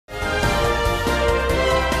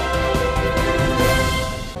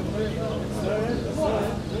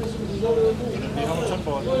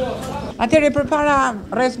Atëherë përpara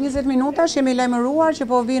rreth 20 minutash jemi lajmëruar që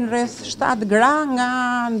po vinë rreth 7 gra nga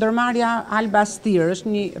ndërmarrja Albastir,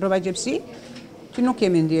 është një rrobagjepsi që nuk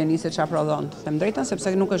kemi ndjeni se çfarë prodhon, them drejtën,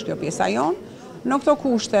 sepse nuk është kjo pjesa jonë. Në këto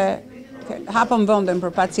kushte hapëm vëndën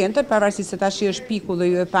për pacientët, pavarësisht se tash është piku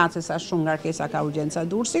dhe ju e patë se sa shumë ngarkesa ka urgjenca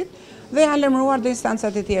Durrësit, dhe janë lajmëruar dhe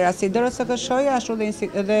instancat e tjera si DRSKSH-ja, ashtu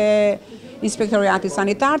dhe Inspektoriati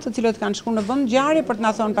Sanitar, të cilët kanë shkuar në vend ngjarje për të na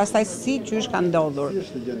thonë pastaj si qysh ka ndodhur. Si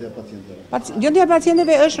është gjendja e pacientëve? Gjendja e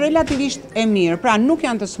pacientëve është relativisht e mirë, pra nuk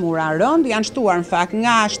janë të smura rënd, janë shtuar në fakt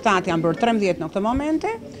nga 7 janë bërë 13 në këto momente,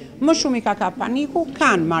 më shumë i ka kap paniku,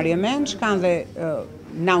 kanë marrje mendsh, kanë dhe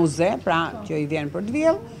nauze, pra që i vjen për të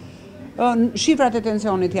vjell. Shifrat e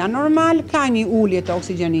tensionit janë normal, ka një ulje të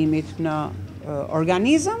oksigjenimit në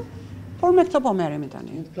organizëm, por me këto po merremi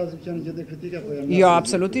tani. Në klasë që janë gjendje kritike apo janë? Jo,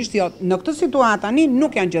 absolutisht jo. Në këtë situatë tani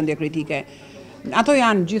nuk janë gjendje kritike. Ato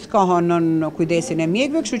janë gjithkohon në kujdesin e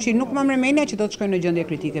mjekëve, kështu që nuk më mërmenja që do të shkojnë në gjendje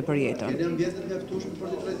kritike për jetën. Keni ambientet mjaftueshëm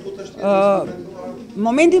për të trajtuar tash?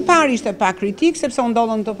 Momenti i parë ishte pak kritik sepse u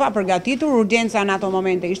ndodhën të papërgatitur, urgjenca në ato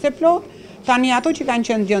momente ishte plot. Tani ato që kanë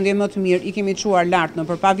qenë gjendje më të mirë i kemi çuar lart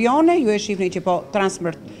nëpër pavione, ju e shihni që po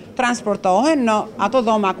transportohen në ato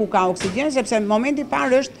dhoma ku ka oksigjen, sepse momenti i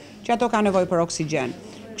parë është që ato kanë nevojë për oksigjen.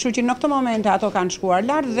 Kështu që në këtë momente ato kanë shkuar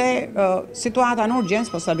lart dhe situata në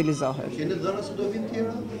urgjencë po stabilizohet. Keni dhëna se do vinë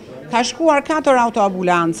tjera? Ka shkuar 4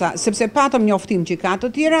 autoambulanca, sepse patëm njoftim që ka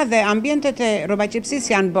të tjera dhe ambientet e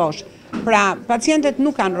rrobagjepsisë janë bosh. Pra, pacientët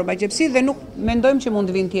nuk kanë rrobagjepsi dhe nuk mendojmë që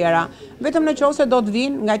mund të vinë tjera, vetëm në qoftë se do të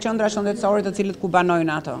vinë nga qendra shëndetësore të cilët ku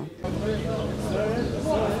banojnë ato.